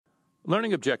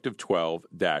Learning Objective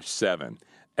 12-7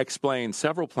 explains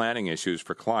several planning issues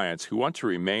for clients who want to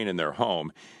remain in their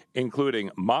home,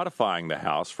 including modifying the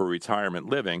house for retirement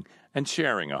living and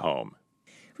sharing a home.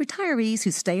 Retirees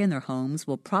who stay in their homes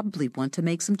will probably want to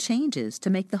make some changes to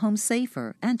make the home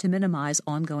safer and to minimize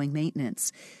ongoing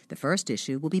maintenance. The first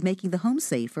issue will be making the home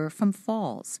safer from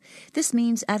falls. This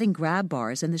means adding grab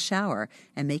bars in the shower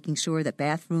and making sure that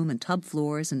bathroom and tub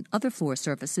floors and other floor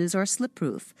surfaces are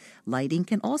slip-proof. Lighting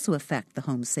can also affect the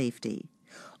home's safety.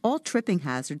 All tripping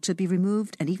hazards should be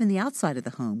removed, and even the outside of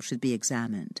the home should be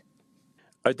examined.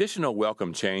 Additional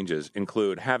welcome changes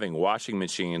include having washing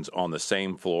machines on the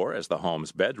same floor as the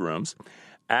home's bedrooms,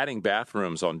 adding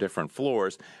bathrooms on different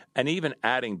floors, and even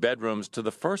adding bedrooms to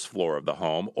the first floor of the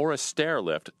home or a stair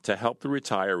lift to help the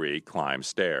retiree climb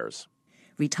stairs.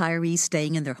 Retirees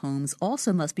staying in their homes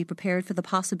also must be prepared for the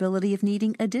possibility of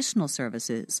needing additional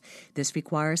services. This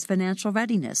requires financial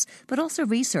readiness, but also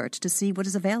research to see what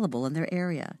is available in their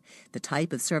area. The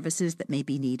type of services that may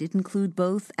be needed include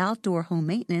both outdoor home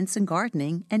maintenance and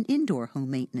gardening and indoor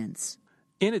home maintenance.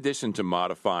 In addition to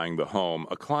modifying the home,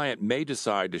 a client may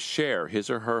decide to share his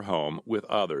or her home with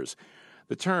others.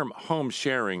 The term home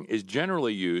sharing is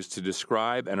generally used to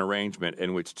describe an arrangement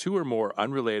in which two or more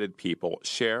unrelated people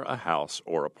share a house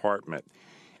or apartment.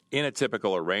 In a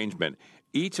typical arrangement,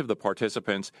 each of the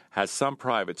participants has some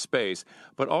private space,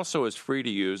 but also is free to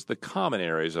use the common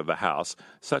areas of the house,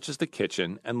 such as the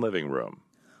kitchen and living room.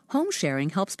 Home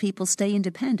sharing helps people stay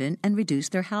independent and reduce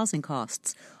their housing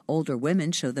costs. Older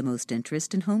women show the most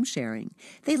interest in home sharing.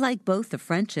 They like both the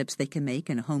friendships they can make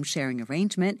in a home sharing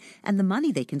arrangement and the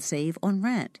money they can save on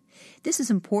rent. This is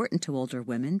important to older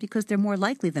women because they're more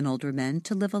likely than older men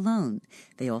to live alone.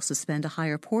 They also spend a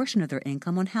higher portion of their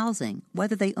income on housing,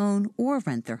 whether they own or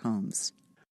rent their homes.